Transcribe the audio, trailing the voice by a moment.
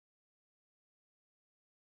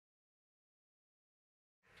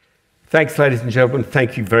Thanks, ladies and gentlemen.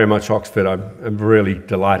 Thank you very much, Oxford. I'm really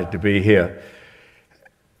delighted to be here.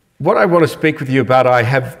 What I want to speak with you about, I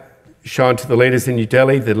have shown to the leaders in New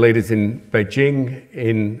Delhi, the leaders in Beijing,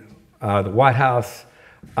 in the White House,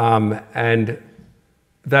 and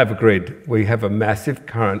they've agreed. We have a massive,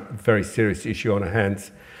 current, very serious issue on our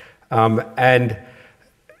hands. And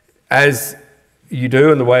as you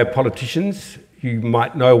do in the way of politicians, you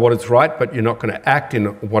might know what is right, but you're not going to act in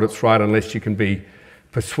what is right unless you can be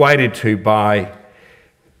persuaded to by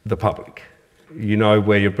the public. You know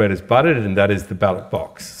where your bread is buttered, and that is the ballot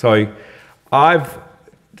box. So I've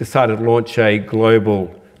decided to launch a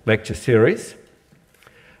global lecture series,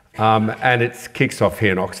 and it kicks off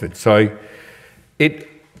here in Oxford. So it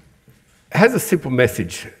has a simple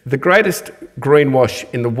message. The greatest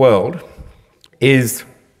greenwash in the world is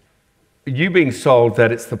you being sold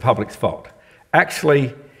that it's the public's fault.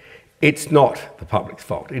 Actually, it's not the public's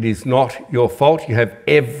fault. It is not your fault. You have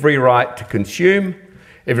every right to consume,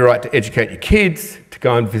 every right to educate your kids, to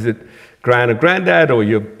go and visit gran or granddad or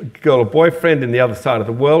your girl or boyfriend in the other side of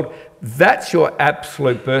the world. That's your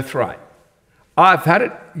absolute birthright. I've had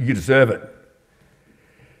it, you deserve it.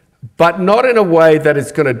 But not in a way that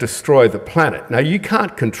is going to destroy the planet. Now, you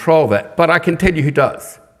can't control that, but I can tell you who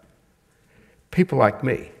does. People like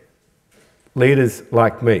me, leaders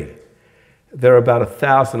like me. There are about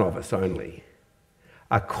 1,000 of us only.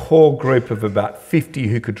 A core group of about 50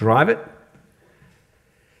 who could drive it,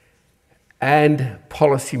 and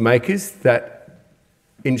policymakers that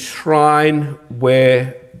enshrine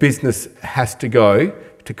where business has to go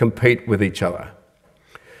to compete with each other.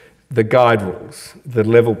 The guide rules, the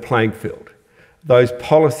level playing field. Those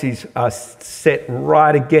policies are set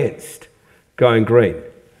right against going green,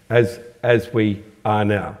 as we are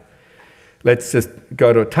now. Let's just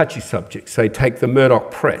go to a touchy subject. Say, take the Murdoch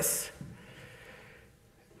press.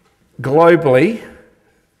 Globally,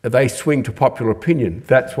 they swing to popular opinion.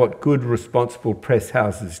 That's what good, responsible press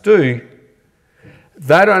houses do.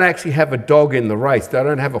 They don't actually have a dog in the race. They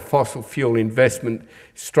don't have a fossil fuel investment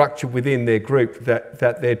structure within their group that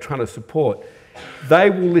they're trying to support. They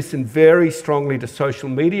will listen very strongly to social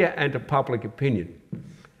media and to public opinion.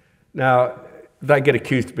 Now, they get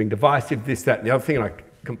accused of being divisive, this, that, and the other thing, and I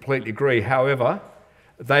completely agree. However,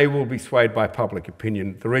 they will be swayed by public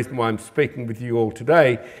opinion. The reason why I'm speaking with you all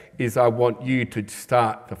today is I want you to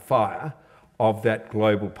start the fire of that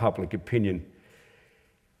global public opinion.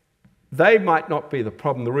 They might not be the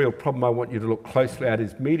problem. The real problem I want you to look closely at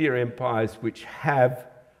is media empires which have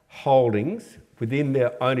holdings within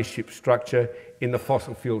their ownership structure in the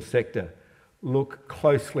fossil fuel sector. Look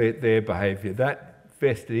closely at their behaviour. That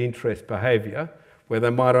vested interest behaviour, where they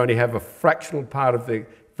might only have a fractional part of the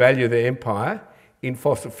value of their empire in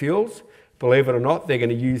fossil fuels, believe it or not, they're going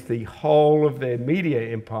to use the whole of their media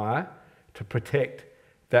empire to protect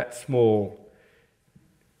that small,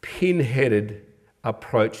 pin-headed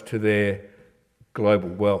approach to their global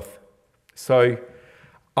wealth. So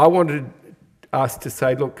I wanted us to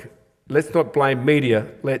say, look, let's not blame media,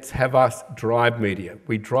 let's have us drive media.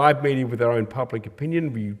 We drive media with our own public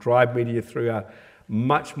opinion, we drive media through our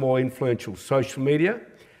much more influential social media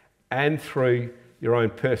and through your own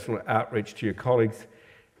personal outreach to your colleagues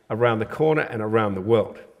around the corner and around the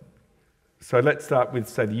world. So let's start with,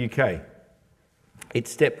 say, the UK. It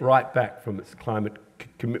stepped right back from its climate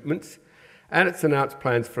commitments and it's announced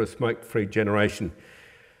plans for a smoke-free generation.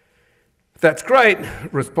 That's great.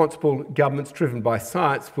 Responsible governments driven by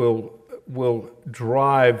science will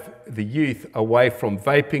drive the youth away from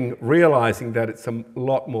vaping, realising that it's a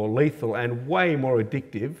lot more lethal and way more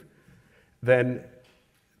addictive than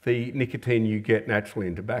the nicotine you get naturally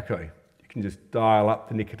in tobacco. You can just dial up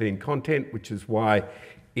the nicotine content, which is why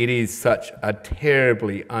it is such a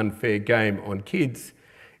terribly unfair game on kids.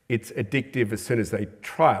 It's addictive as soon as they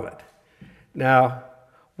trial it. Now,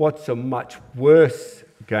 what's a much worse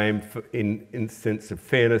game in sense of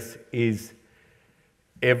fairness is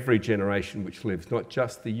every generation which lives, not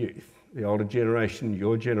just the youth. The older generation,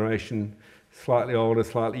 your generation, slightly older,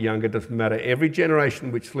 slightly younger, doesn't matter. Every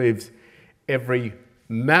generation which lives, every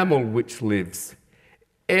mammal which lives,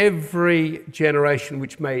 every generation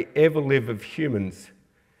which may ever live of humans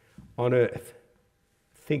on Earth.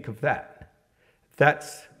 Think of that.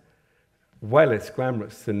 That's way less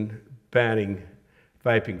glamorous than banning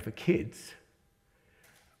vaping for kids,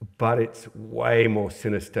 but it's way more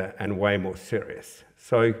sinister and way more serious.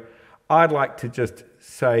 So I'd like to just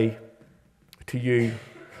say to you,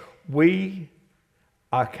 we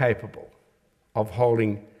are capable of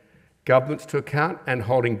holding governments to account and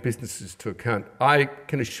holding businesses to account. I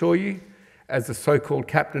can assure you, as a so-called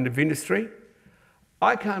captain of industry,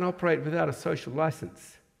 I can't operate without a social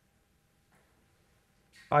license.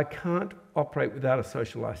 I can't operate without a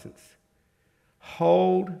social license.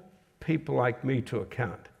 Hold people like me to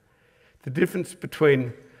account. The difference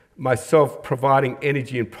between myself providing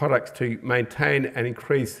energy and products to maintain and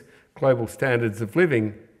increase global standards of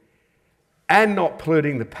living and not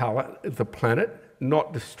polluting the planet,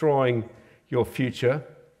 not destroying your future,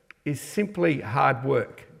 is simply hard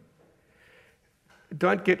work.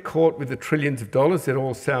 Don't get caught with the trillions of dollars. It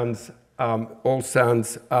all sounds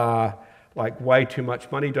like way too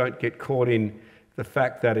much money. Don't get caught in the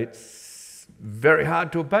fact that it's very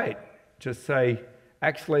hard to abate. Just say,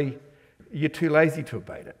 actually, you're too lazy to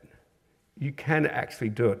abate it. You can actually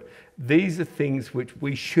do it. These are things which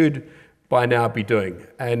we should by now be doing.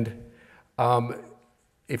 And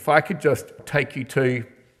if I could just take you to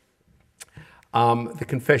the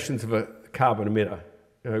Confessions of a Carbon Emitter.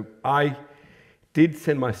 I did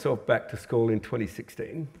send myself back to school in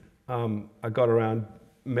 2016. I got around,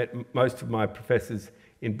 met most of my professors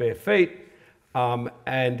in bare feet,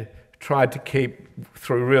 and tried to keep,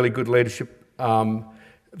 through really good leadership,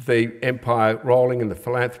 the empire rolling and the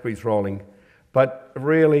philanthropies rolling. But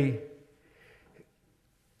really,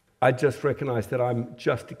 I just recognised that I'm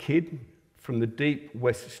just a kid from the deep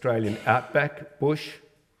West Australian outback bush.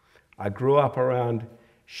 I grew up around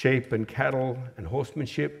sheep and cattle and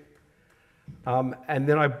horsemanship. And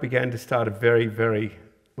then I began to start a very, very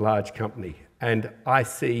large company. And I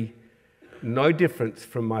see no difference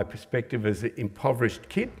from my perspective as an impoverished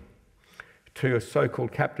kid to a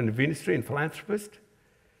so-called captain of industry and philanthropist,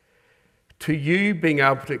 to you being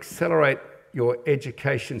able to accelerate your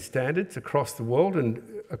education standards across the world, and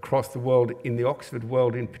across the world in the Oxford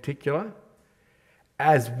world in particular,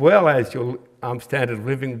 as well as your standard of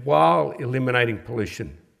living while eliminating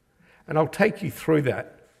pollution. And I'll take you through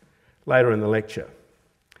that later in the lecture.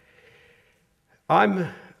 I'm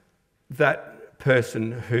that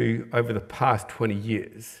person who, over the past 20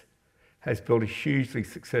 years, has built a hugely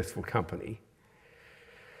successful company.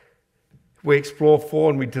 We explore for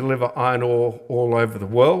and we deliver iron ore all over the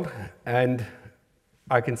world, and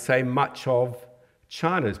I can say much of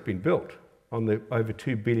China's been built on the over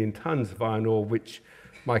 2 billion tonnes of iron ore, which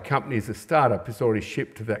my company as a startup has already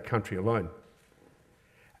shipped to that country alone.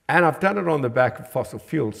 And I've done it on the back of fossil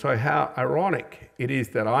fuels, so how ironic it is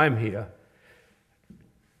that I'm here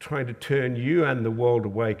trying to turn you and the world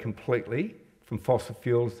away completely from fossil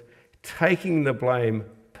fuels, taking the blame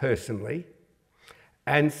personally,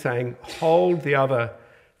 and saying, hold the other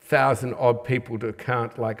 1,000-odd people to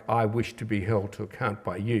account like I wish to be held to account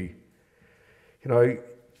by you. You know,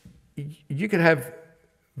 you could have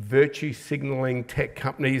virtue signalling tech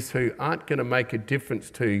companies who aren't going to make a difference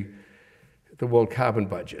to the world carbon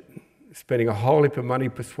budget, spending a whole heap of money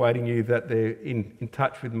persuading you that they're in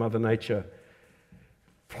touch with Mother Nature.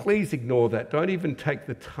 Please ignore that. Don't even take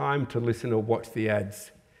the time to listen or watch the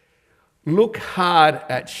ads. Look hard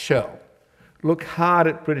at Shell. Look hard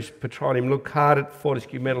at British Petroleum. Look hard at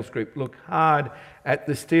Fortescue Metals Group. Look hard at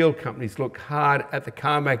the steel companies. Look hard at the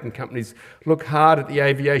car making companies. Look hard at the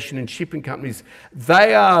aviation and shipping companies.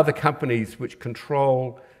 They are the companies which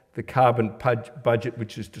control the carbon budget,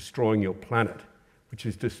 which is destroying your planet, which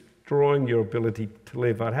is destroying your ability to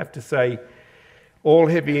live. I'd have to say, all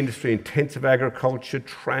heavy industry, intensive agriculture,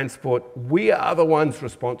 transport, we are the ones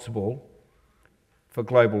responsible for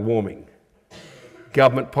global warming.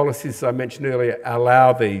 Government policies, as I mentioned earlier,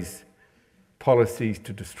 allow these policies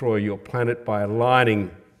to destroy your planet by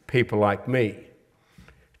aligning people like me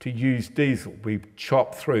to use diesel. We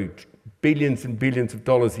chop through billions and billions of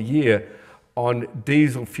dollars a year on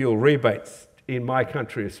diesel fuel rebates in my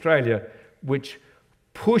country, Australia, which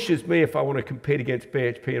pushes me, if I want to compete against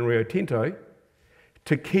BHP and Rio Tinto,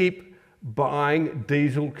 to keep buying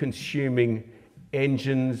diesel-consuming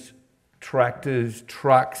engines, tractors,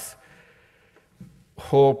 trucks,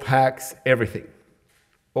 haul packs, everything.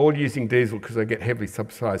 All using diesel because they get heavily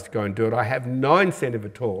subsidised to go and do it. I have no incentive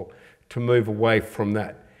at all to move away from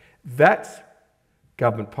that. That's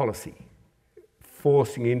government policy,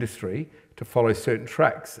 forcing industry to follow certain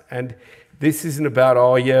tracks. And this isn't about,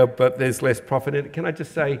 oh yeah, but there's less profit in it. Can I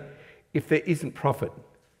just say, if there isn't profit,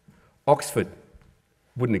 Oxford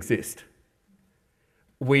wouldn't exist.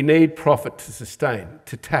 We need profit to sustain,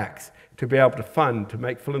 to tax, to be able to fund, to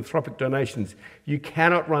make philanthropic donations. You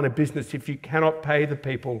cannot run a business if you cannot pay the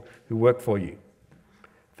people who work for you.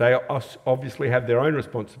 They obviously have their own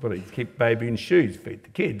responsibilities, keep baby in shoes, feed the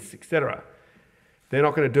kids, etc. They're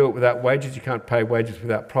not going to do it without wages. You can't pay wages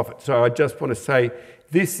without profit. So I just want to say,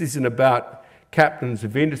 this isn't about captains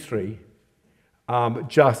of industry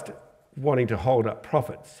just wanting to hold up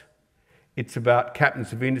profits. It's about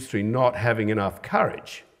captains of industry not having enough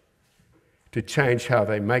courage to change how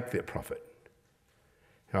they make their profit.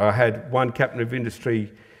 I had one captain of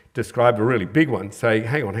industry describe a really big one, say,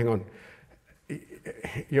 hang on,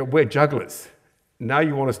 we're jugglers. Now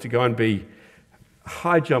you want us to go and be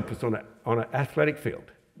high jumpers on an athletic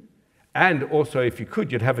field. And also, if you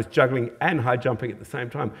could, you'd have us juggling and high jumping at the same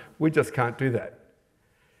time. We just can't do that.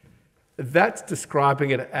 That's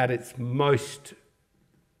describing it at its most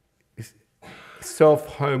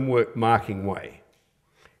self-homework marking way.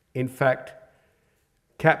 In fact,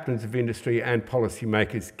 captains of industry and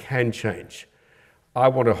policymakers can change. I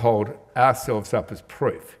want to hold ourselves up as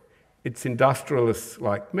proof. It's industrialists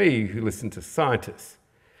like me who listen to scientists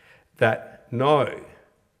that know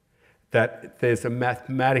that there's a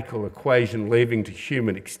mathematical equation leading to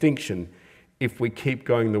human extinction if we keep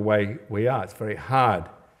going the way we are. It's very hard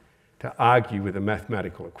to argue with a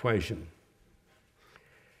mathematical equation.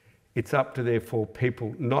 It's up to, therefore,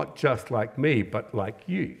 people not just like me, but like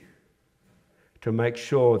you, to make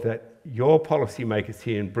sure that your policymakers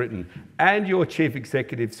here in Britain and your chief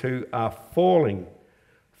executives who are falling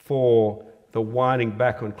for the winding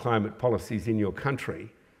back on climate policies in your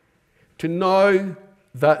country, to know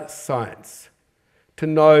the science, to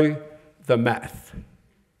know the math.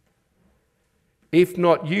 If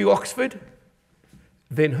not you, Oxford,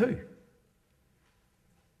 then who?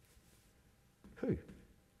 Who?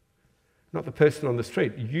 Not the person on the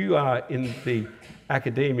street. You are in the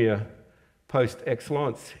academia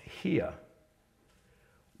post-excellence here.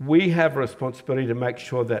 We have a responsibility to make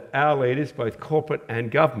sure that our leaders, both corporate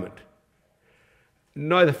and government,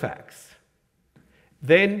 know the facts.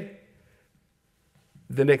 Then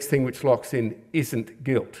the next thing which locks in isn't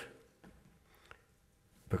guilt,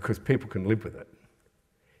 because people can live with it.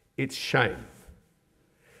 It's shame.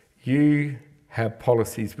 You have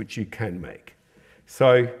policies which you can make.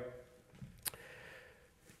 So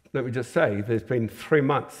let me just say, there's been 3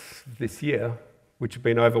 months this year which have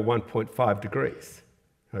been over 1.5 degrees.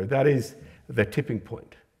 So that is the tipping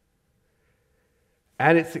point.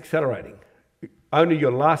 And it's accelerating. Only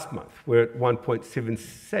your last month, we're at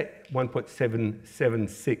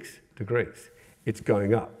 1.776 degrees. It's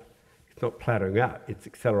going up. It's not plateauing out. It's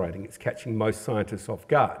accelerating. It's catching most scientists off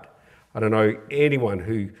guard. I don't know anyone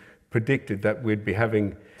who predicted that we'd be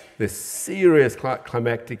having this serious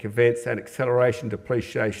climatic events and acceleration,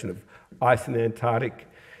 depreciation of ice in the Antarctic,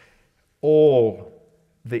 all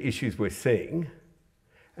the issues we're seeing.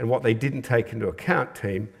 And what they didn't take into account,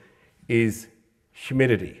 team, is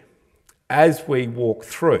humidity. As we walk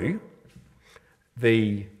through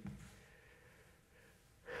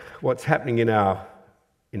what's happening in our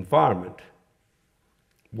environment,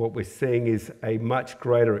 what we're seeing is a much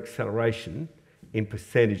greater acceleration in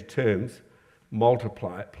percentage terms,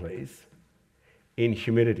 multiply it please, in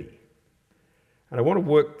humidity. And I want to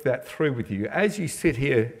work that through with you. As you sit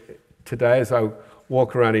here today, as I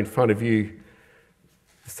walk around in front of you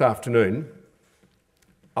this afternoon,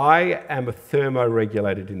 I am a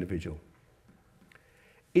thermo-regulated individual.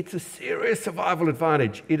 It's a serious survival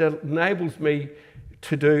advantage. It enables me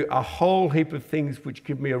to do a whole heap of things which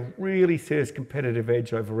give me a really serious competitive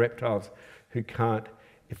edge over reptiles who can't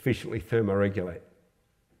efficiently thermoregulate.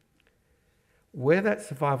 Where that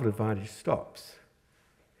survival advantage stops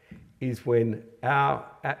is when our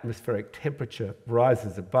atmospheric temperature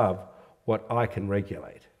rises above what I can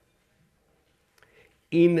regulate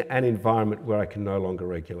in an environment where I can no longer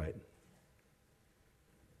regulate.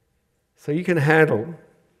 So you can handle,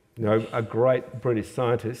 a great British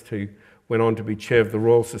scientist who went on to be chair of the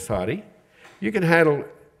Royal Society, you can handle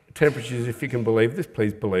temperatures, if you can believe this,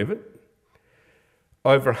 please believe it,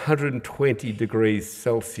 over 120 degrees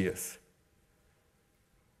Celsius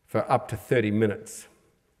for up to 30 minutes,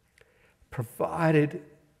 provided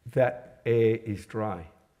that air is dry.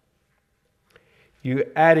 You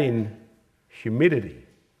add in humidity,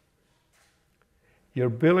 your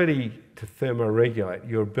ability to thermoregulate,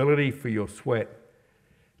 your ability for your sweat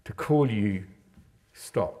to cool you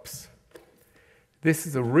stops. This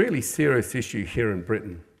is a really serious issue here in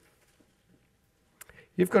Britain.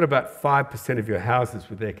 You've got about 5% of your houses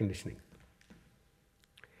with air conditioning.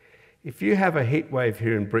 If you have a heat wave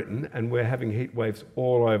here in Britain, and we're having heat waves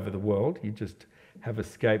all over the world, you just have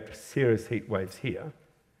escaped serious heat waves here,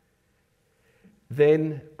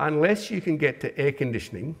 then unless you can get to air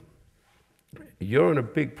conditioning, you're in a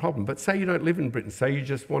big problem. But say you don't live in Britain, say you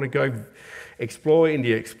just want to go explore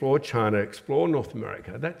India, explore China, explore North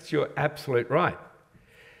America, that's your absolute right.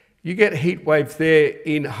 You get heat waves there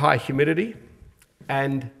in high humidity,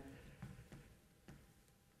 and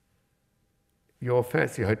your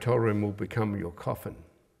fancy hotel room will become your coffin.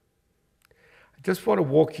 I just want to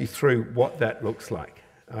walk you through what that looks like.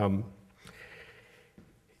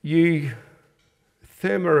 You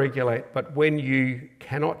thermoregulate, but when you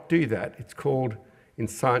cannot do that, it's called in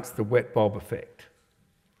science the wet bulb effect.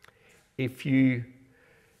 If you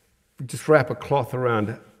just wrap a cloth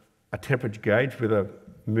around a temperature gauge with a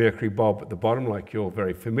mercury bulb at the bottom, like you're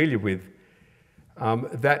very familiar with,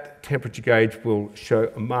 that temperature gauge will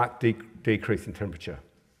show a marked decrease in temperature.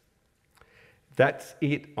 That's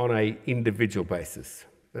it on an individual basis.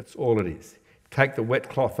 That's all it is. Take the wet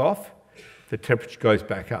cloth off, the temperature goes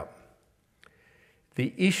back up.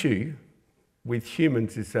 The issue with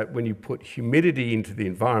humans is that when you put humidity into the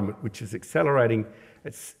environment, which is accelerating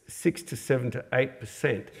at 6 to 7 to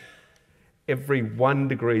 8%, every 1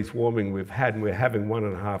 degrees warming we've had, and we're having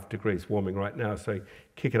 1.5 degrees warming right now, so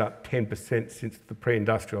kick it up 10% since the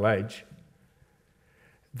pre-industrial age,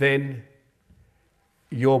 then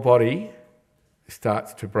your body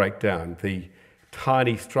starts to break down. The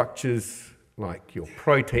tiny structures like your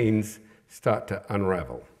proteins start to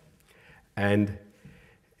unravel. And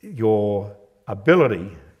your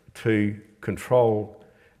ability to control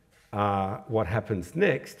what happens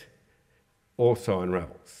next also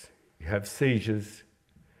unravels. You have seizures,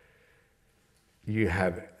 you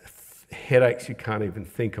have headaches you can't even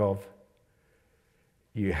think of,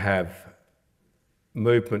 you have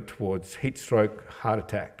movement towards heat stroke, heart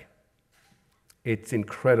attack. It's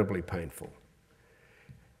incredibly painful.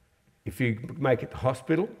 If you make it to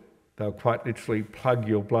hospital, they'll quite literally plug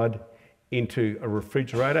your blood into a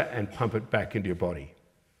refrigerator and pump it back into your body.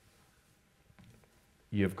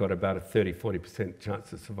 You've got about a 30-40%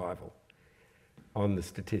 chance of survival on the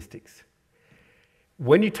statistics.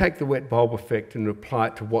 When you take the wet bulb effect and apply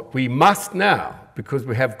it to what we must now, because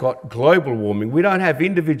we have got global warming, we don't have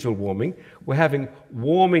individual warming, we're having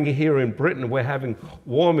warming here in Britain, we're having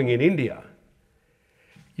warming in India.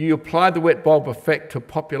 You apply the wet bulb effect to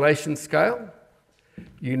population scale,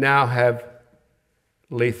 you now have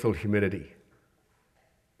lethal humidity.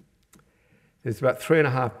 There's about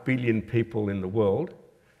 3.5 billion people in the world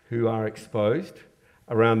who are exposed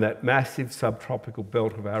around that massive subtropical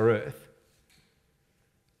belt of our Earth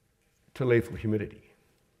to lethal humidity.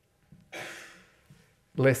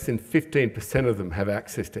 Less than 15% of them have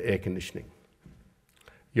access to air conditioning.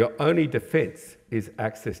 Your only defense is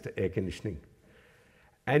access to air conditioning.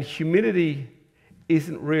 And humidity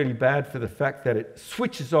isn't really bad for the fact that it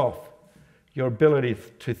switches off your ability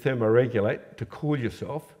to thermoregulate, to cool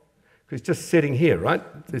yourself, because just sitting here,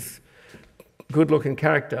 right, this good-looking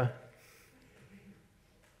character,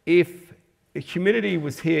 if humidity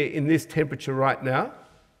was here in this temperature right now,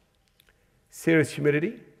 serious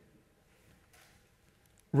humidity,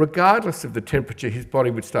 regardless of the temperature, his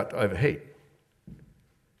body would start to overheat.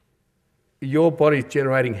 Your body's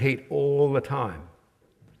generating heat all the time.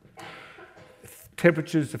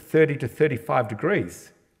 Temperatures of 30 to 35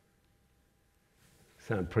 degrees.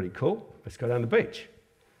 Sound pretty cool. Let's go down the beach.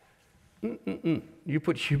 You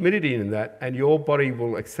put humidity in that and your body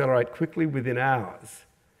will accelerate quickly within hours.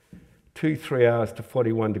 2-3 hours to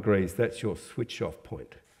 41 degrees. That's your switch off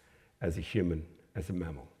point as a human, as a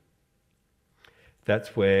mammal.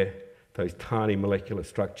 That's where those tiny molecular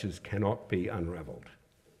structures cannot be unraveled.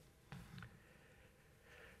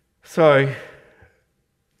 So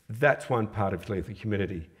that's one part of lethal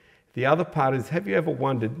humidity. The other part is, have you ever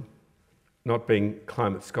wondered, not being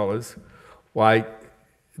climate scholars, why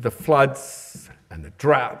the floods and the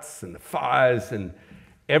droughts and the fires and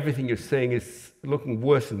everything you're seeing is looking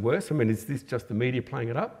worse and worse? I mean, is this just the media playing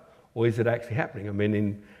it up, or is it actually happening? I mean,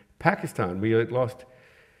 in Pakistan, we lost,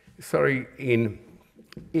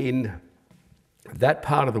 in that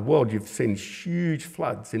part of the world, you've seen huge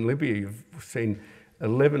floods. In Libya, you've seen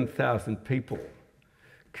 11,000 people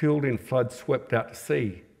killed in floods, swept out to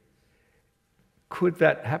sea. Could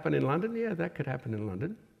that happen in London? Yeah, that could happen in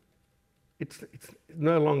London. It's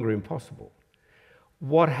no longer impossible.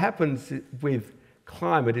 What happens with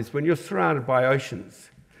climate is when you're surrounded by oceans,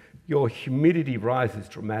 your humidity rises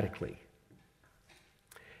dramatically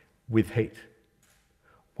with heat.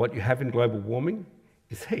 What you have in global warming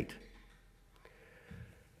is heat.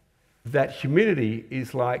 That humidity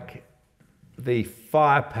is like the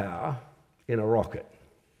firepower in a rocket.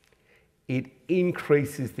 It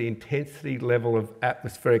increases the intensity level of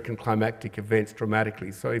atmospheric and climatic events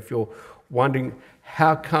dramatically. So if you're wondering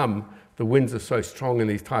how come the winds are so strong in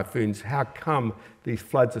these typhoons, how come these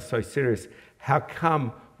floods are so serious, how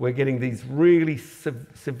come we're getting these really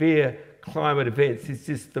severe climate events, is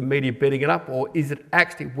just the media beating it up, or is it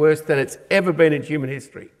actually worse than it's ever been in human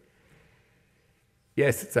history?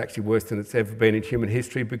 Yes, it's actually worse than it's ever been in human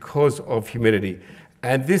history because of humidity.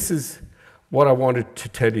 And this is what I wanted to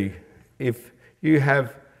tell you. If you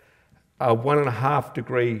have a 1.5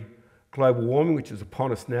 degree global warming, which is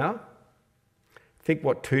upon us now, think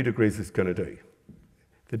what 2 degrees is going to do.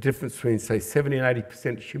 The difference between, say, 70 and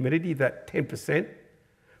 80% humidity, that 10%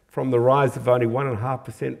 from the rise of only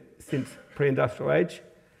 1.5% since pre-industrial age,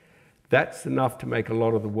 that's enough to make a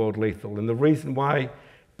lot of the world lethal. And the reason why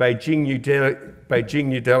Beijing,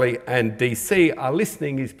 New Delhi, and DC are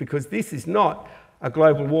listening is because this is not a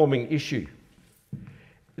global warming issue.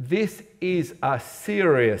 This is a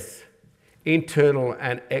serious internal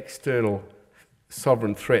and external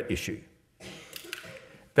sovereign threat issue.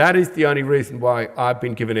 That is the only reason why I've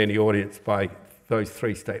been given any audience by those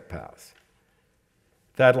 3 state powers.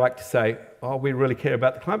 They'd like to say, oh, we really care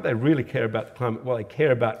about the climate. They really care about the climate. What they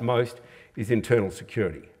care about most is internal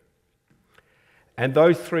security. And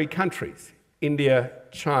those 3 countries, India,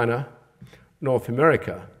 China, North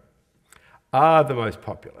America, are the most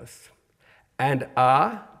populous and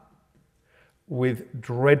are, with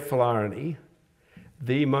dreadful irony,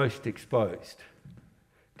 the most exposed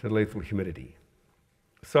to lethal humidity.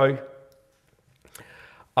 So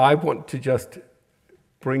I want to just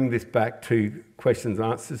bring this back to questions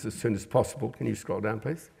and answers as soon as possible. Can you scroll down,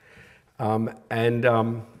 please? And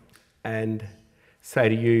say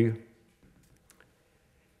to you,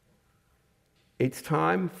 it's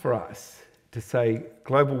time for us to say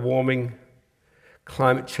global warming,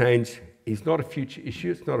 climate change is not a future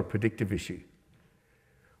issue, it's not a predictive issue.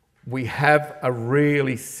 We have a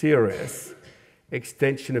really serious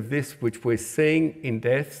extension of this, which we're seeing in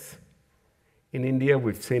deaths in India,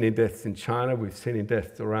 we've seen in deaths in China, we've seen in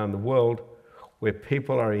deaths around the world, where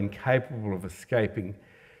people are incapable of escaping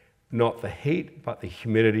not the heat, but the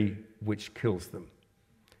humidity which kills them,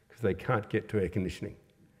 because they can't get to air conditioning.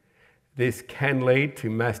 This can lead to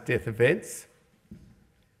mass death events.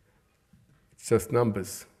 It's just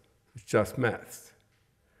numbers, it's just maths,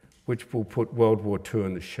 which will put World War II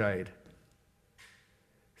in the shade.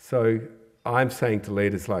 So I'm saying to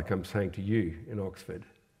leaders like I'm saying to you in Oxford,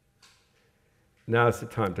 now's the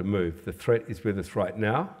time to move. The threat is with us right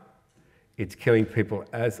now. It's killing people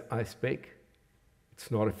as I speak.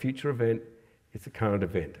 It's not a future event, it's a current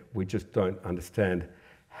event. We just don't understand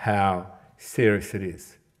how serious it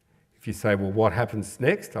is. If you say, well, what happens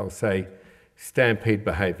next? I'll say stampede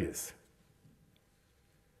behaviours,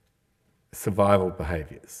 survival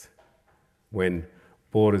behaviours, when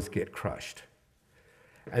borders get crushed.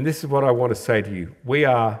 And this is what I want to say to you. We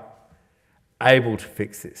are able to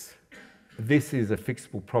fix this. This is a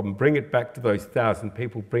fixable problem. Bring it back to those 1,000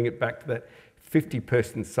 people, bring it back to that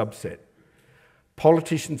 50-person subset.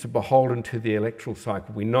 Politicians are beholden to the electoral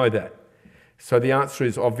cycle, we know that. So the answer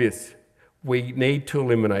is obvious. We need to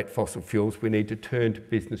eliminate fossil fuels, we need to turn to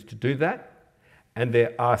business to do that, and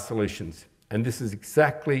there are solutions. And this is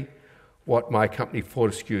exactly what my company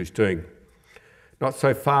Forrest is doing. Not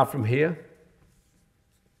so far from here,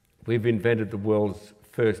 we've invented the world's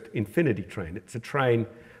first infinity train. It's a train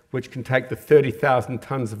which can take the 30,000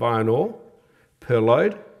 tonnes of iron ore per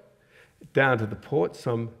load down to the port,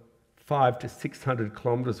 some 500 to 600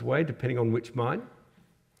 kilometres away, depending on which mine.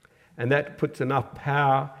 And that puts enough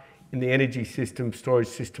power in the energy system, storage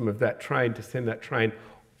system of that train to send that train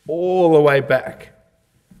all the way back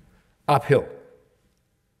uphill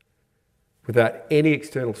without any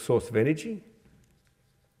external source of energy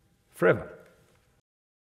forever.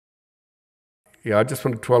 Yeah, I just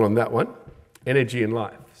want to dwell on that one. Energy and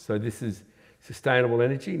life. So this is sustainable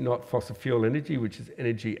energy, not fossil fuel energy, which is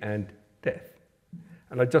energy and death.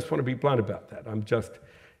 And I just want to be blunt about that. I'm just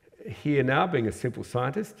here now being a simple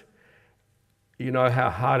scientist. You know how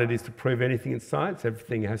hard it is to prove anything in science.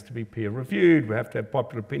 Everything has to be peer reviewed. We have to have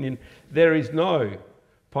popular opinion. There is no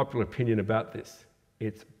popular opinion about this.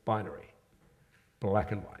 It's binary,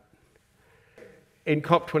 black and white. In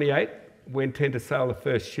COP28, we intend to sail the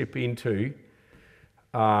first ship into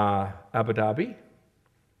Abu Dhabi,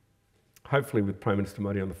 hopefully with Prime Minister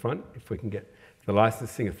Modi on the front, if we can get the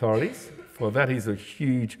licensing authorities for that. He's a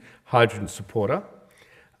huge hydrogen supporter,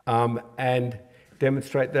 and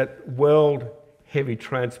demonstrate that world heavy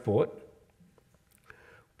transport,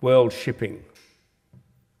 world shipping,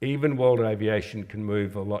 even world aviation can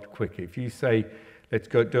move a lot quicker. If you say, let's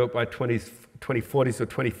go do it by 2040s or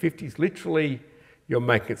 2050s, literally you're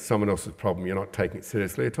making it someone else's problem. You're not taking it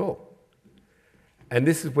seriously at all. And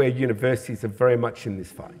this is where universities are very much in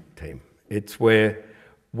this fight, team. It's where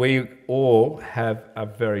we all have a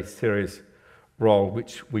very serious role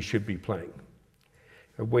which we should be playing.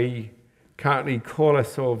 We currently call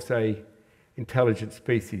ourselves a intelligent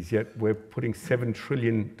species, yet we're putting $7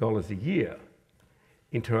 trillion a year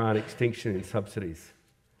into our extinction in subsidies.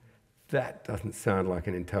 That doesn't sound like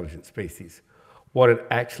an intelligent species. What it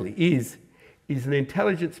actually is an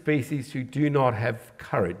intelligent species who do not have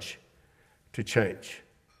courage to change.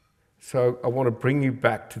 So I want to bring you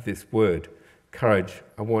back to this word, courage.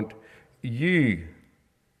 I want you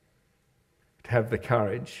to have the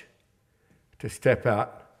courage to step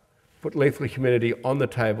out, put lethal humidity on the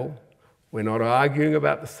table. We're not arguing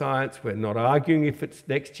about the science. We're not arguing if it's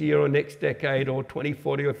next year or next decade or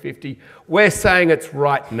 2040 or 50. We're saying it's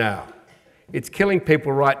right now. It's killing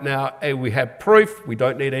people right now, and we have proof. We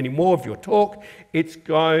don't need any more of your talk. It's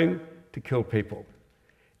going to kill people.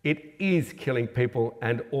 It is killing people,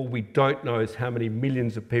 and all we don't know is how many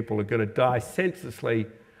millions of people are going to die senselessly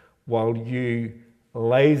while you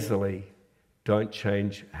lazily don't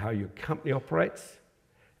change how your company operates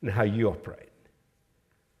and how you operate.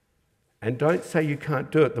 And don't say you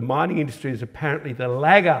can't do it. The mining industry is apparently the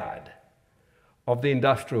laggard of the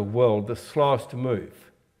industrial world, the slowest to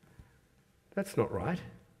move. That's not right.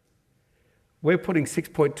 We're putting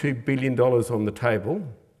 $6.2 billion on the table.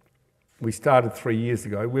 We started 3 years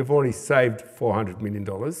ago. We've already saved $400 million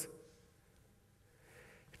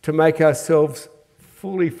to make ourselves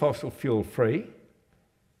fully fossil fuel free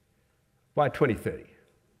by 2030.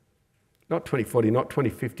 Not 2040, not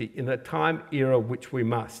 2050, in the time era which we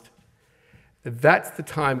must. That's the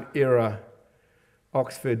time era,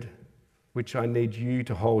 Oxford, which I need you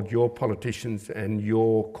to hold your politicians and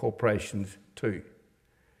your corporations to.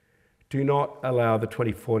 Do not allow the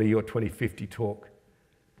 2040 or 2050 talk.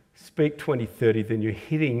 Speak 2030, then you're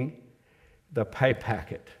hitting the pay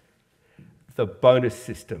packet, the bonus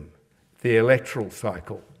system, the electoral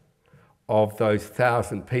cycle of those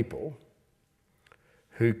 1,000 people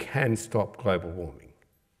who can stop global warming.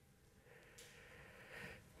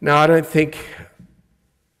 Now, I don't think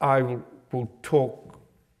I will talk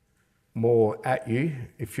more at you,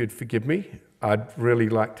 if you'd forgive me. I'd really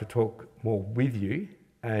like to talk more with you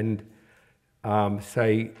and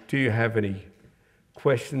say, do you have any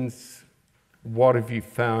questions? What have you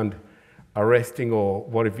found arresting, or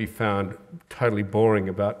what have you found totally boring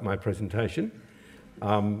about my presentation?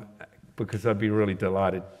 Because I'd be really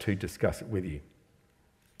delighted to discuss it with you.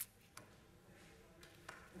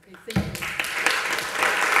 Okay, thank you.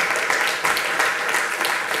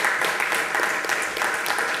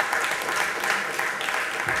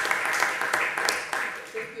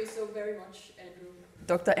 Very much,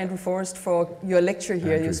 Dr. Andrew Forrest, for your lecture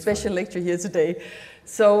here, your special lecture here today.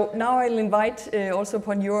 So now I'll invite, also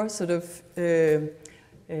upon your sort of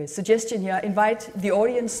suggestion here, invite the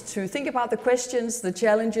audience to think about the questions, the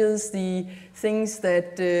challenges, the things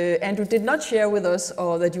that Andrew did not share with us,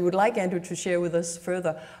 or that you would like Andrew to share with us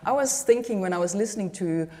further. I was thinking when I was listening to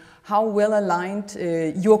you how well aligned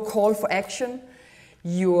your call for action,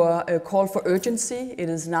 your call for urgency,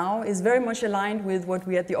 is very much aligned with what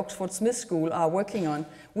we at the Oxford Smith School are working on.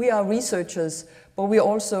 We are researchers, but we are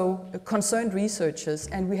also concerned researchers,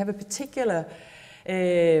 and we have a particular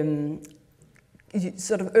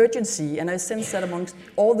sort of urgency, and I sense that amongst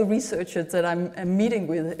all the researchers that I'm meeting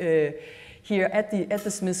with here at the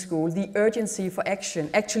Smith School, the urgency for action,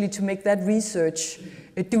 actually to make that research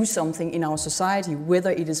do something in our society,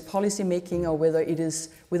 whether it is policy making or whether it is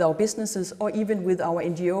with our businesses or even with our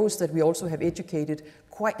NGOs that we also have educated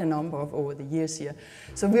quite a number of over the years here.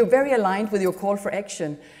 So we're very aligned with your call for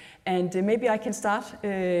action. And maybe I can start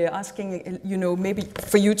asking, maybe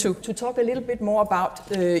for you to talk a little bit more about,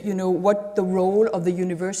 what the role of the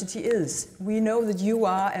university is. We know that you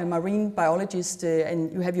are a marine biologist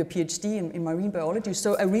and you have your PhD in marine biology,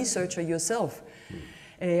 so a researcher yourself.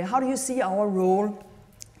 How do you see our role?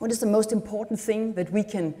 What is the most important thing that we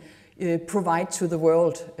can provide to the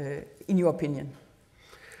world, in your opinion?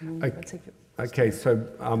 Okay, so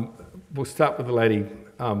we'll start with the lady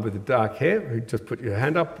with the dark hair who just put your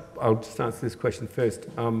hand up. I'll just answer this question first.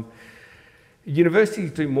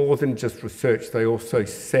 Universities do more than just research. They also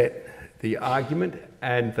set the argument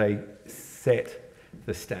and they set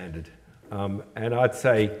the standard. And I'd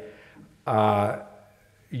say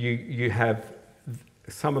you have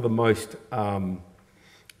some of the most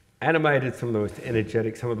animated, some of the most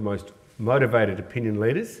energetic, some of the most motivated opinion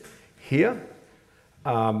leaders here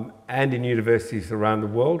and in universities around the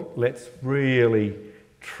world. Let's really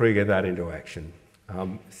trigger that into action.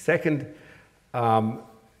 Second,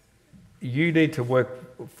 you need to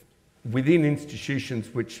work within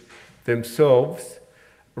institutions which themselves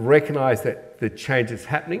recognise that the change is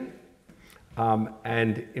happening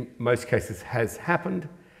and in most cases has happened,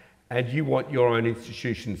 and you want your own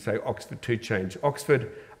institution, say Oxford, to change.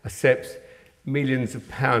 Oxford accepts millions of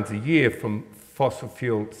pounds a year from fossil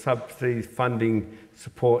fuel subsidies, funding,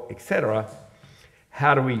 support, etc.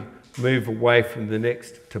 How do we move away from the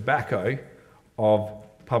next tobacco of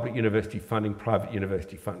public university funding, private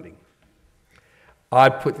university funding?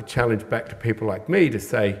 I'd put the challenge back to people like me to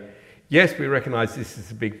say, yes, we recognise this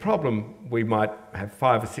is a big problem. We might have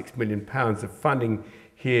 £5 or £6 million of funding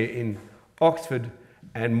here in Oxford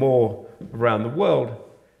and more around the world.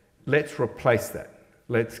 Let's replace that.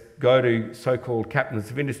 Let's go to so-called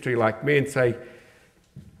captains of industry like me and say,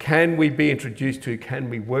 can we be introduced to, can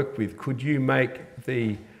we work with, could you make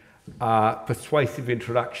the persuasive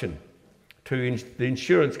introduction to the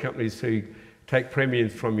insurance companies who take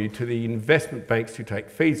premiums from you, to the investment banks who take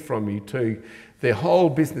fees from you, to the whole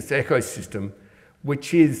business ecosystem,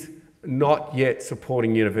 which is not yet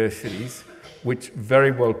supporting universities, which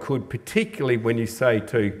very well could, particularly when you say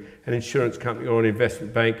to an insurance company or an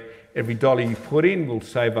investment bank, every dollar you put in will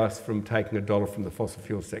save us from taking a dollar from the fossil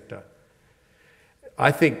fuel sector.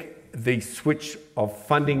 I think the switch of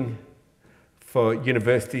funding for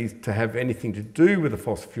universities to have anything to do with the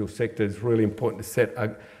fossil fuel sector is really important to set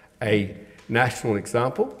a national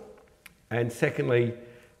example. And secondly,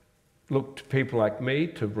 look to people like me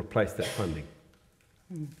to replace that funding.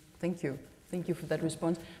 Thank you. Thank you for that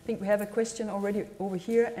response. I think we have a question already over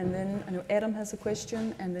here, and then I know Adam has a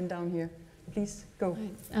question, and then down here. Please, go.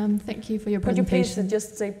 Thank you for your presentation. Could you please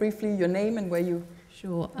just say briefly your name and where you...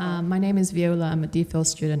 Sure. My name is Viola. I'm a DPhil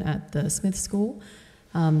student at the Smith School.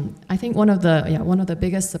 I think one of the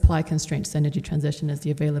biggest supply constraints to energy transition is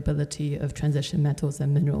the availability of transition metals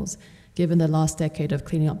and minerals. Given the last decade of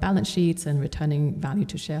cleaning up balance sheets and returning value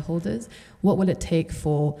to shareholders, what will it take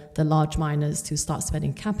for the large miners to start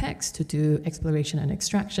spending capex to do exploration and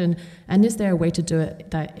extraction? And is there a way to do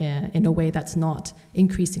it in a way that's not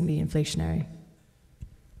increasingly inflationary?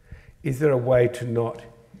 Is there a way to not,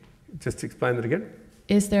 just explain that again?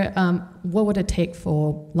 Is there, what would it take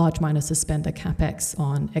for large miners to spend the capex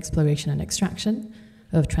on exploration and extraction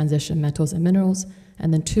of transition metals and minerals?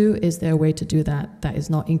 And then two, is there a way to do that that is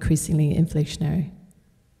not increasingly inflationary?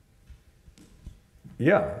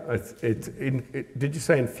 Yeah, did you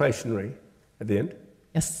say inflationary at the end?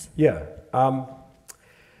 Yes. Yeah. Well,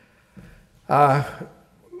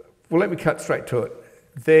 let me cut straight to it.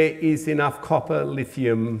 There is enough copper,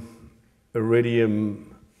 lithium,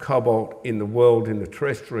 iridium, cobalt in the world, in the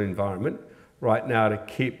terrestrial environment right now to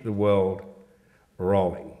keep the world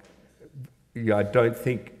rolling. I don't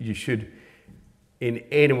think you should in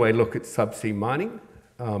any way look at subsea mining.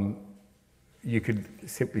 You could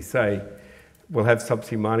simply say, we'll have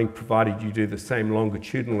subsea mining provided you do the same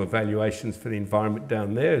longitudinal evaluations for the environment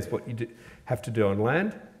down there as what you have to do on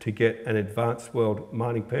land to get an advanced world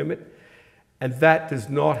mining permit. And that does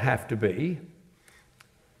not have to be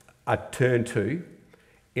a turn to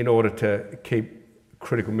in order to keep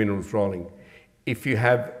critical minerals rolling. If you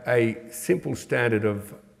have a simple standard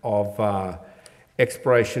of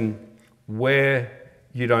exploration where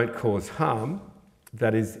you don't cause harm,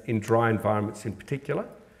 that is in dry environments in particular.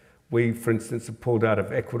 We, for instance, have pulled out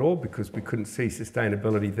of Ecuador because we couldn't see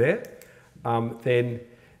sustainability there. Then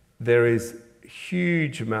there is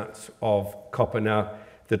huge amounts of copper. Now,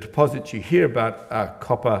 the deposits you hear about are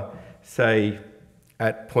copper, say,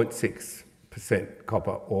 at 0.6%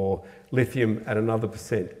 copper, or lithium at another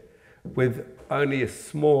percent. With only a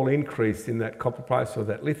small increase in that copper price or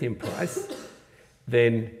that lithium price,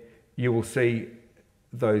 then you will see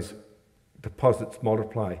those deposits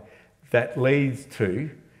multiply. That leads to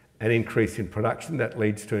an increase in production, that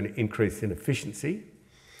leads to an increase in efficiency,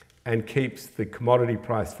 and keeps the commodity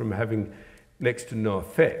price from having next to no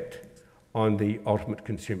effect on the ultimate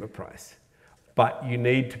consumer price. But you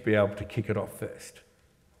need to be able to kick it off first.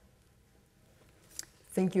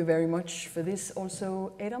 Thank you very much for this.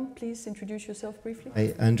 Also, Adam, please introduce yourself briefly.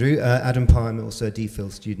 Hi, Andrew. Adam Parr. I'm also a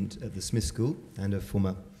DPhil student at the Smith School and a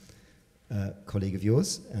former colleague of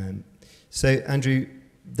yours. So, Andrew,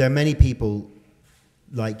 there are many people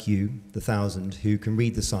like you, the 1,000, who can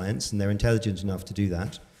read the science and they're intelligent enough to do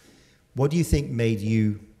that. What do you think made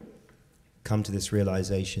you come to this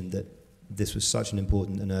realization that this was such an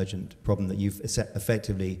important and urgent problem that you've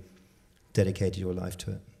effectively dedicated your life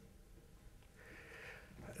to it?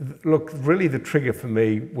 Look, really the trigger for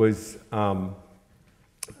me was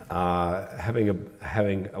having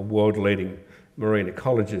a world-leading marine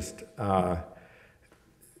ecologist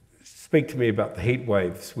speak to me about the heat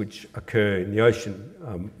waves which occur in the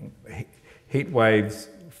ocean. Heat waves,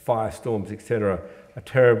 firestorms, etc., are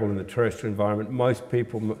terrible in the terrestrial environment. Most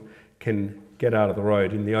people can get out of the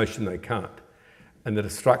road. In the ocean, they can't. And the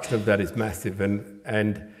destruction of that is massive.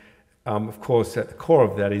 And of course, at the core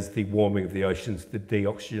of that is the warming of the oceans, the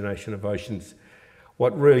deoxygenation of oceans.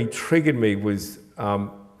 What really triggered me was,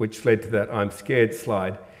 which led to that I'm scared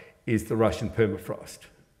slide, is the Russian permafrost.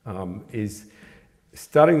 Is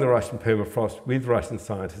studying the Russian permafrost with Russian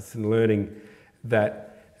scientists and learning that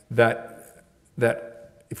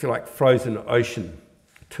if you like, frozen ocean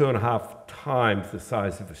 2.5 times the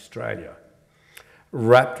size of Australia,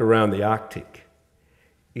 wrapped around the Arctic,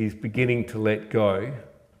 is beginning to let go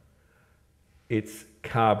its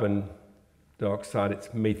carbon dioxide,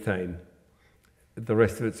 its methane, the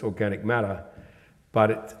rest of its organic matter,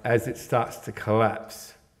 but as it starts to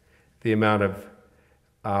collapse, the amount of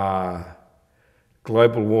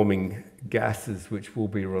global warming gases which will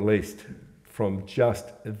be released from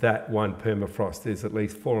just that one permafrost, there's at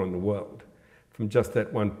least 4 in the world, from just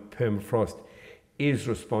that one permafrost is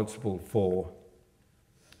responsible for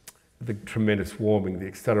the tremendous warming, the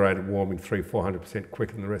accelerated warming, 300-400%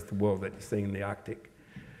 quicker than the rest of the world that you're seeing in the Arctic.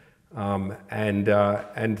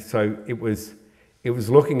 And so it was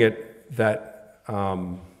looking at that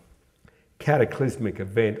cataclysmic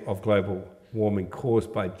event of global warming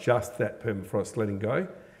caused by just that permafrost letting go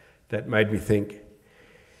that made me think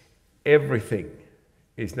everything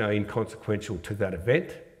is now inconsequential to that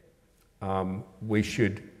event. We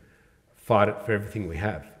should fight it for everything we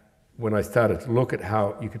have. When I started to look at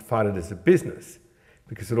how you could fight it as a business,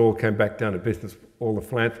 because it all came back down to business, all the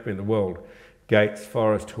philanthropy in the world, Gates,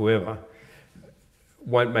 Forrest, whoever,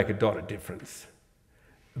 won't make a dot of difference.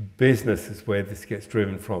 Business is where this gets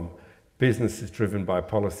driven from. Business is driven by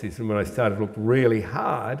policies. And when I started to look really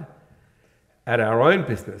hard at our own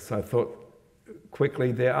business, I thought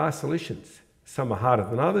quickly there are solutions. Some are harder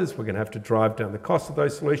than others. We're going to have to drive down the cost of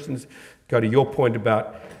those solutions. Go to your point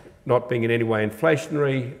about not being in any way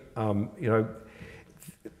inflationary. You know,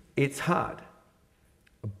 it's hard,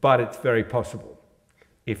 but it's very possible,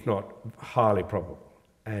 if not highly probable.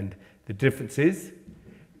 And the difference is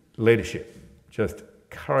leadership, just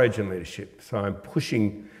courage and leadership. So I'm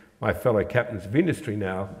pushing my fellow captains of industry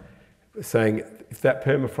now, saying, if that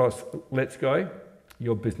permafrost lets go,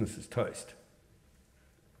 your business is toast.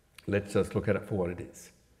 Let's just look at it for what it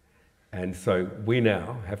is. And so we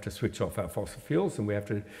now have to switch off our fossil fuels, and we have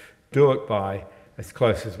to do it by as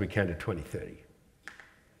close as we can to 2030.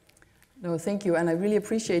 No, thank you. And I really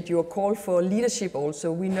appreciate your call for leadership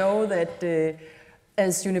also. We know that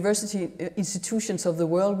as university institutions of the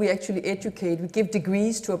world, we actually educate, we give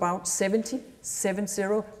degrees to about 70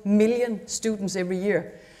 million students every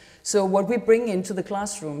year. So what we bring into the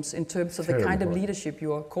classrooms in terms of the kind of leadership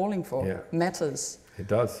you are calling for matters. It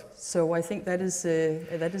does. So I think that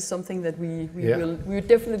is something that we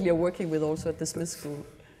definitely are working with also at the Smith School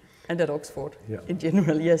and at Oxford in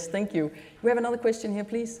general. Yes, thank you. We have another question here,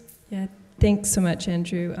 please. Yeah, thanks so much,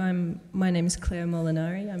 Andrew. My name is Claire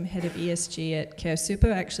Molinari. I'm head of ESG at Care Super,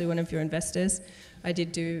 actually one of your investors. I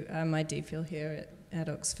did do my DPhil here at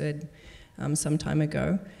Oxford some time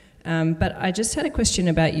ago. But I just had a question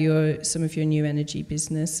about some of your new energy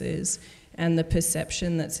businesses and the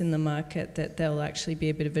perception that's in the market that they'll actually be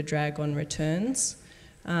a bit of a drag on returns.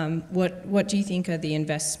 What do you think are the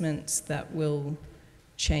investments that will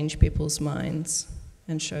change people's minds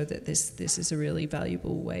and show that this is a really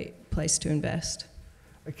valuable place to invest?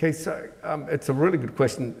 Okay, so it's a really good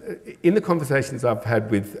question. In the conversations I've had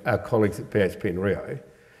with our colleagues at BHP and Rio,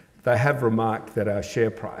 they have remarked that our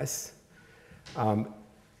share price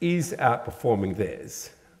is outperforming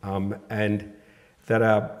theirs, and that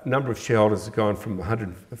our number of shareholders has gone from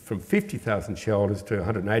 50,000 shareholders to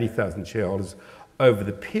 180,000 shareholders over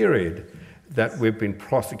the period that we've been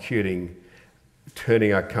prosecuting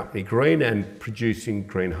turning our company green and producing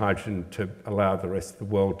green hydrogen to allow the rest of the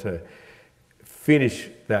world to finish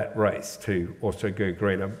that race to also go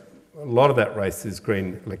green. A lot of that race is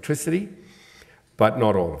green electricity, but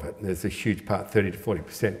not all of it. There's a huge part, 30 to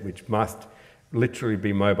 40%, which must literally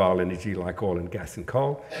be mobile energy like oil and gas and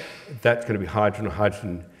coal. That's going to be hydrogen or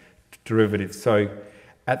hydrogen derivatives. So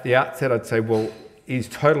at the outset, I'd say, well, is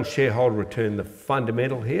total shareholder return the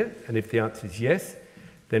fundamental here? And if the answer is yes,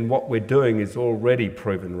 then what we're doing is already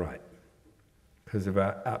proven right because of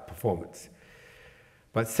our outperformance.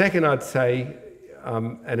 But second, I'd say,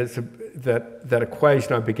 and it's that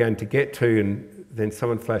equation I began to get to, and then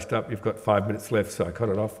someone flashed up, you've got 5 minutes left, so I cut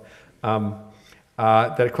it off.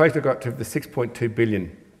 That equation I got to the 6.2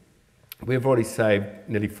 billion, we've already saved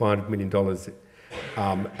nearly $500 million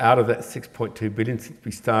out of that 6.2 billion since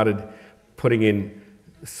we started putting in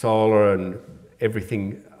solar and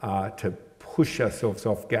everything to push ourselves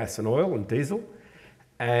off gas and oil and diesel.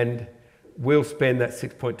 And we'll spend that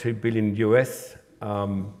 6.2 billion US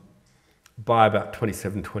by about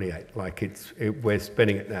 27, 28, like we're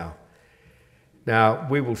spending it now. Now,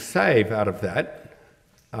 we will save out of that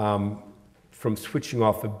from switching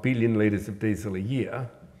off 1 billion litres of diesel a year,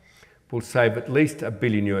 we'll save at least $1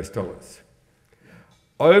 billion US.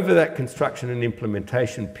 Over that construction and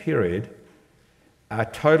implementation period, our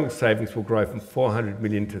total savings will grow from 400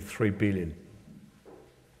 million to 3 billion.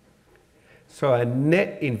 So our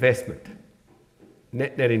net investment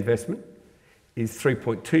is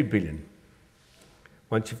 3.2 billion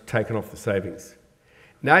once you've taken off the savings.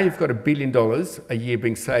 Now you've got $1 billion a year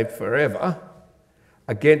being saved forever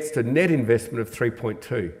against a net investment of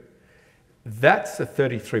 3.2. That's a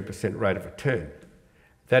 33% rate of return.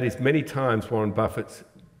 That is many times Warren Buffett's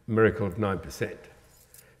miracle of 9%.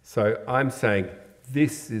 So I'm saying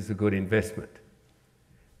this is a good investment.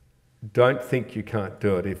 Don't think you can't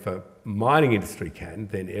do it. If a mining industry can,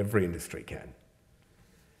 then every industry can.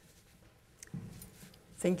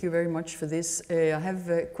 Thank you very much for this. I have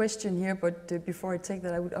a question here, but before I take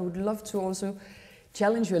that, I would love to also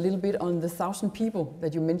challenge you a little bit on the 1,000 people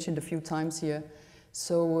that you mentioned a few times here.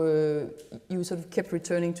 So you sort of kept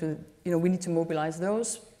returning to, we need to mobilize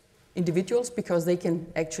those individuals because they can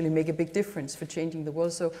actually make a big difference for changing the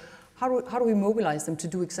world. So how do we mobilize them to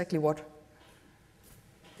do exactly what?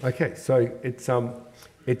 Okay, so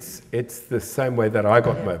it's the same way that I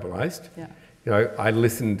got mobilised. Yeah. I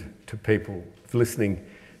listened to people. Listening,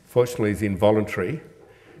 fortunately, is involuntary,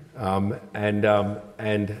 and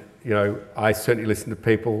I certainly listened to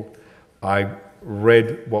people. I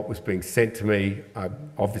read what was being sent to me.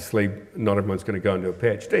 Obviously, not everyone's going to go and do a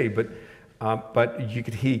PhD, but you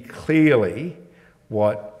could hear clearly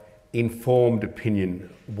what informed opinion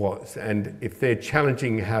was, and if they're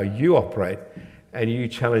challenging how you operate, and you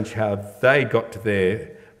challenge how they got to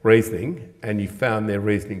their reasoning, and you found their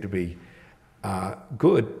reasoning to be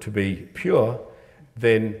good, to be pure,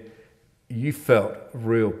 then you felt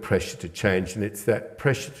real pressure to change. And it's that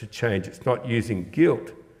pressure to change. It's not using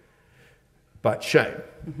guilt, but shame,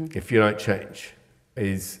 if you don't change,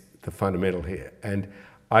 is the fundamental here. And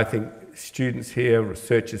I think students here,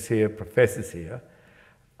 researchers here, professors here,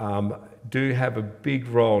 do have a big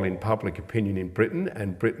role in public opinion in Britain,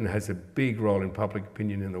 and Britain has a big role in public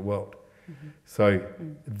opinion in the world. So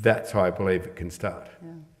that's how I believe it can start.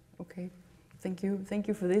 Yeah. Okay. Thank you. Thank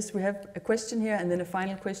you for this. We have a question here and then a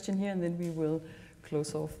final question here, and then we will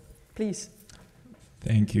close off. Please.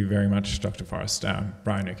 Thank you very much, Dr. Forrest.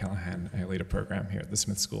 Brian O'Callaghan. I lead a program here at the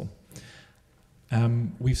Smith School.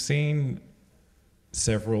 We've seen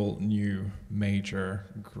several new major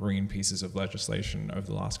green pieces of legislation over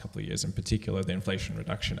the last couple of years, in particular the Inflation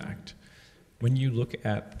Reduction Act. When you look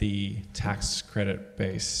at the tax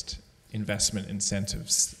credit-based investment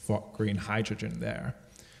incentives for green hydrogen there,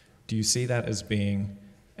 do you see that as being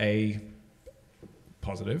A,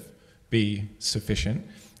 positive, B, sufficient,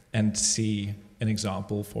 and C, an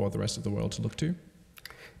example for the rest of the world to look to?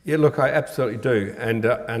 Yeah, look, I absolutely do. And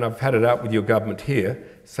I've had it out with your government here,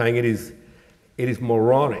 saying it is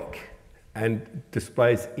moronic and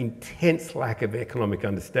displays intense lack of economic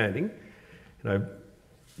understanding.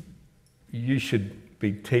 You should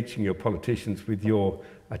be teaching your politicians with your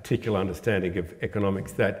articulate understanding of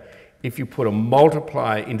economics that if you put a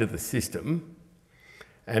multiplier into the system,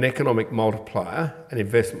 an economic multiplier, an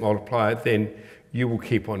investment multiplier, then you will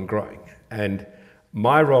keep on growing. And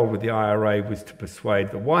my role with the IRA was to persuade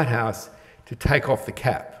the White House to take off the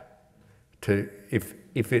cap. If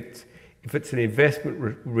it's an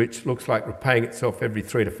investment which looks like repaying itself every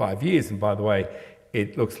 3 to 5 years, and by the way,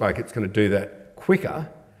 it looks like it's going to do that quicker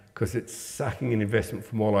because it's sucking in investment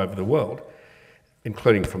from all over the world,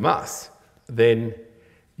 including from us, then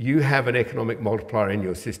you have an economic multiplier in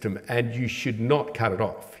your system and you should not cut it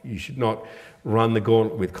off. You should not run the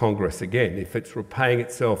gauntlet with Congress again. If it's repaying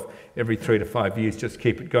itself every 3 to 5 years, just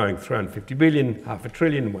keep it going. 350 billion, $500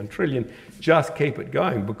 billion, $1 trillion, just keep it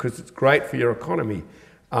going because it's great for your economy.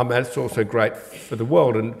 And it's also great for the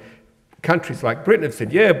world. And countries like Britain have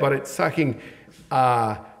said, yeah, but it's sucking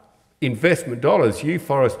investment dollars. You,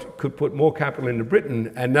 Forrest, could put more capital into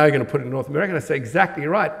Britain and now you're going to put it in North America. And I say, exactly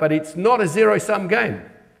right, but it's not a zero-sum game.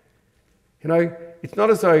 It's not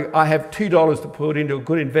as though I have $2 to put into a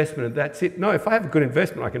good investment and that's it. No, if I have a good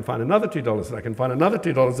investment, I can find another $2 and I can find another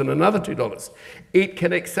 $2 and another $2. It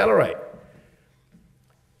can accelerate.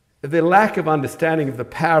 The lack of understanding of the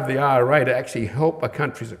power of the IRA to actually help a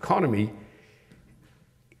country's economy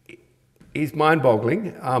is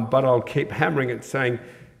mind-boggling, but I'll keep hammering it, saying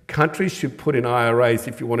countries should put in IRAs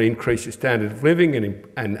if you want to increase your standard of living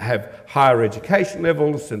and have higher education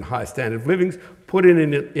levels and higher standard of living. Put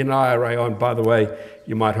in an IRA on, by the way,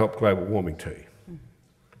 you might help global warming too.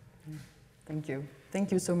 Thank you.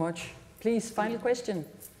 Thank you so much. Please, final question.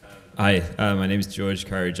 Hi, my name is George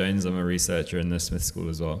Curry-Jones. I'm a researcher in the Smith School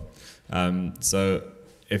as well. So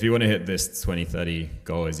if you want to hit this 2030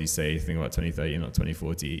 goal, as you say, think about 2030, not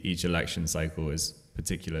 2040, each election cycle is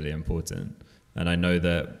particularly important. And I know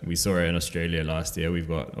that we saw it in Australia last year. We've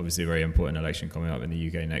got obviously a very important election coming up in the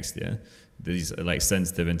UK next year. these like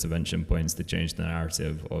sensitive intervention points to change the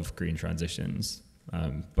narrative of green transitions,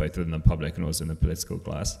 both within the public and also in the political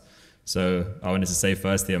class. So I wanted to say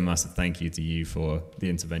firstly a massive thank you to you for the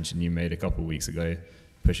intervention you made a couple of weeks ago,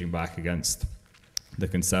 pushing back against the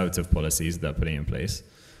conservative policies that are putting in place.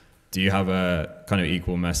 Do you have a kind of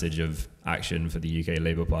equal message of action for the UK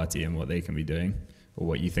Labour Party and what they can be doing, or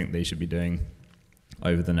what you think they should be doing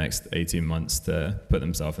over the next 18 months to put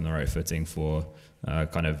themselves in the right footing for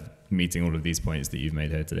kind of meeting all of these points that you've made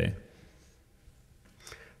here today?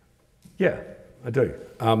 Yeah, I do.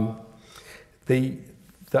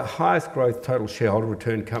 The highest growth total shareholder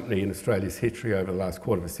return company in Australia's history over the last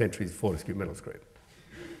quarter of a century is Forrest Metals Group.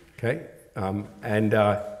 Okay, and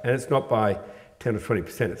it's not by 10 or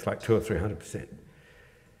 20%; it's like 200 or 300%.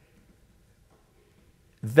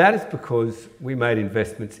 That is because we made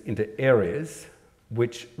investments into areas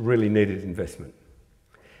which really needed investment.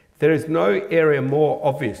 There is no area more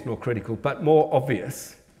obvious nor critical, but more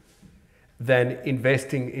obvious than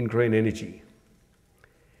investing in green energy.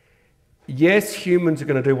 Yes, humans are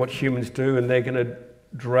going to do what humans do, and they're going to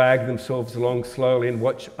drag themselves along slowly and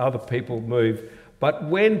watch other people move. But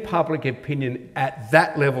when public opinion at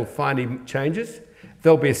that level finally changes,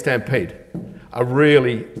 there'll be a stampede, a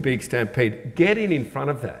really big stampede. Get in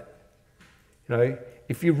front of that. You know,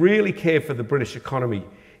 if you really care for the British economy,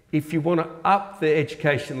 if you want to up the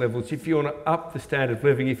education levels, if you want to up the standard of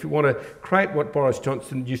living, if you want to create what Boris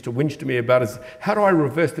Johnson used to whinge to me about is, how do I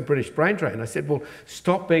reverse the British brain drain? I said, well,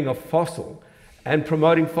 stop being a fossil and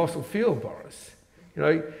promoting fossil fuel, Boris. You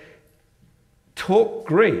know, talk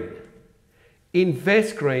green,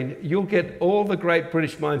 invest green, you'll get all the great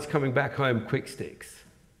British minds coming back home quick sticks,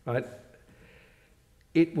 right?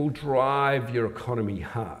 It will drive your economy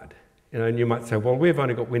hard. You know, and you might say, well, we've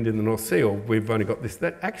only got wind in the North Sea, or we've only got this,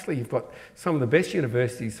 that. Actually, you've got some of the best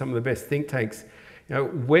universities, some of the best think tanks. You know,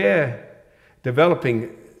 we're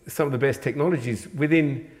developing some of the best technologies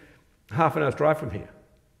within half an hour's drive from here.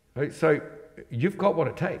 Right? So you've got what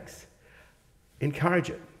it takes. Encourage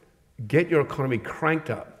it. Get your economy cranked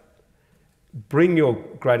up. Bring your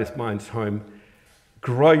greatest minds home.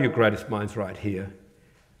 Grow your greatest minds right here,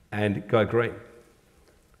 and go green.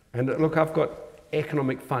 And look, I've got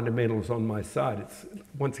economic fundamentals on my side. It's,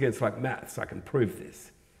 once again, it's like maths. I can prove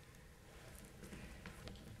this.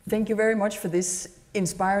 Thank you very much for this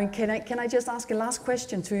inspiring. Can I just ask a last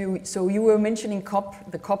question to you? So you were mentioning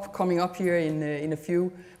the COP coming up here in a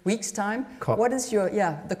few weeks' time. COP. What is your,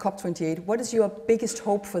 the COP28. What is your biggest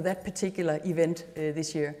hope for that particular event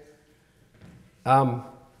this year?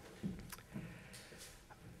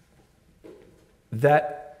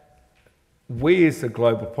 That we as a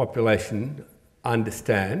global population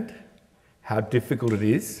understand how difficult it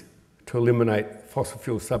is to eliminate fossil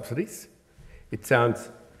fuel subsidies. It sounds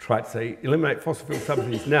trite to say eliminate fossil fuel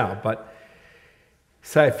subsidies now, but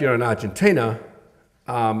say if you're in Argentina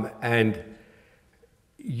and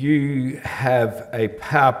you have a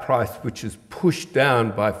power price which is pushed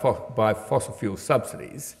down by fossil fuel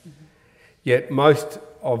subsidies, yet most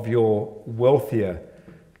of your wealthier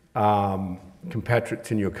compatriots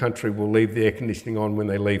in your country will leave the air conditioning on when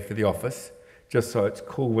they leave for the office, just so it's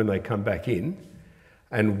cool when they come back in,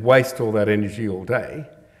 and waste all that energy all day,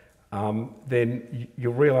 then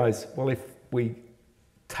you'll realise, well, if we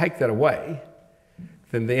take that away,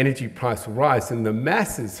 then the energy price will rise, and the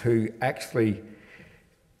masses who actually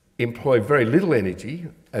employ very little energy,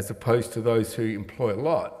 as opposed to those who employ a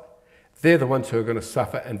lot, they're the ones who are going to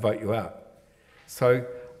suffer and vote you out. So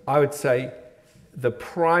I would say the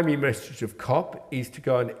primary message of COP is to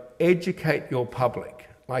go and educate your public.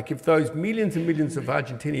 Like if those millions and millions of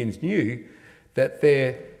Argentinians knew that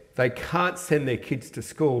they can't send their kids to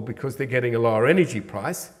school because they're getting a lower energy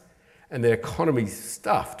price and their economy's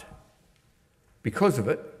stuffed because of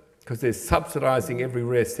it, because they're subsidising every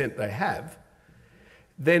rare cent they have,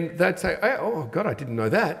 then they'd say, oh God, I didn't know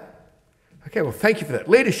that. Okay, well, thank you for that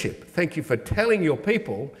leadership. Thank you for telling your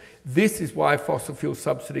people this is why fossil fuel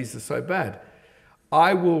subsidies are so bad.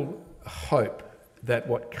 I will hope that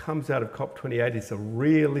what comes out of COP28 is a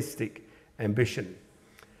realistic ambition,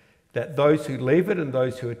 that those who leave it and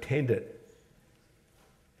those who attend it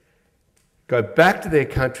go back to their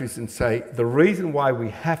countries and say, the reason why we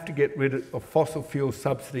have to get rid of fossil fuel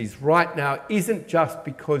subsidies right now isn't just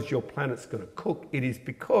because your planet's going to cook, it is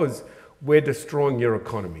because we're destroying your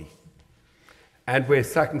economy. And we're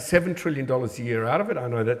sucking $7 trillion a year out of it. I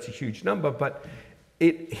know that's a huge number, but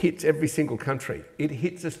it hits every single country. It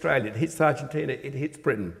hits Australia, it hits Argentina, it hits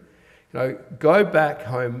Britain. You know, go back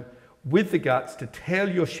home with the guts to tell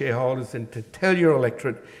your shareholders and to tell your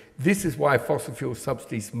electorate, this is why fossil fuel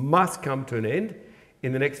subsidies must come to an end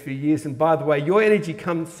in the next few years. And by the way, your energy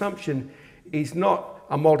consumption is not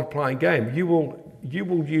a multiplying game. You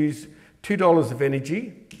will use $2 of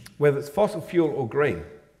energy, whether it's fossil fuel or green.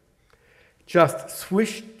 Just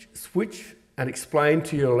switch and explain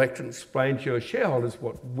to your electorate, explain to your shareholders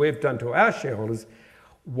what we've done to our shareholders,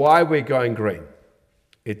 why we're going green.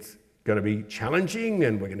 It's going to be challenging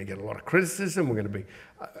and we're going to get a lot of criticism, we're going to be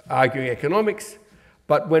arguing economics,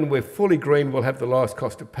 but when we're fully green, we'll have the lowest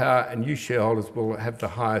cost of power and you shareholders will have the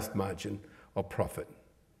highest margin of profit.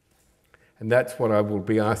 And that's what I will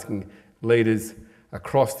be asking leaders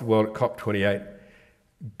across the world at COP28.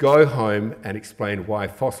 Go home and explain why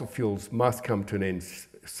fossil fuels must come to an end,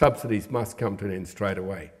 subsidies must come to an end straight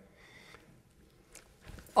away.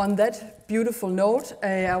 On that beautiful note,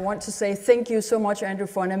 I want to say thank you so much, Andrew,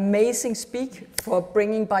 for an amazing speak, for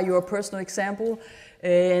bringing by your personal example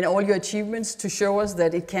and all your achievements to show us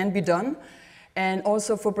that it can be done, and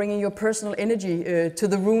also for bringing your personal energy to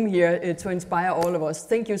the room here to inspire all of us.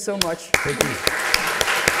 Thank you so much. Thank you.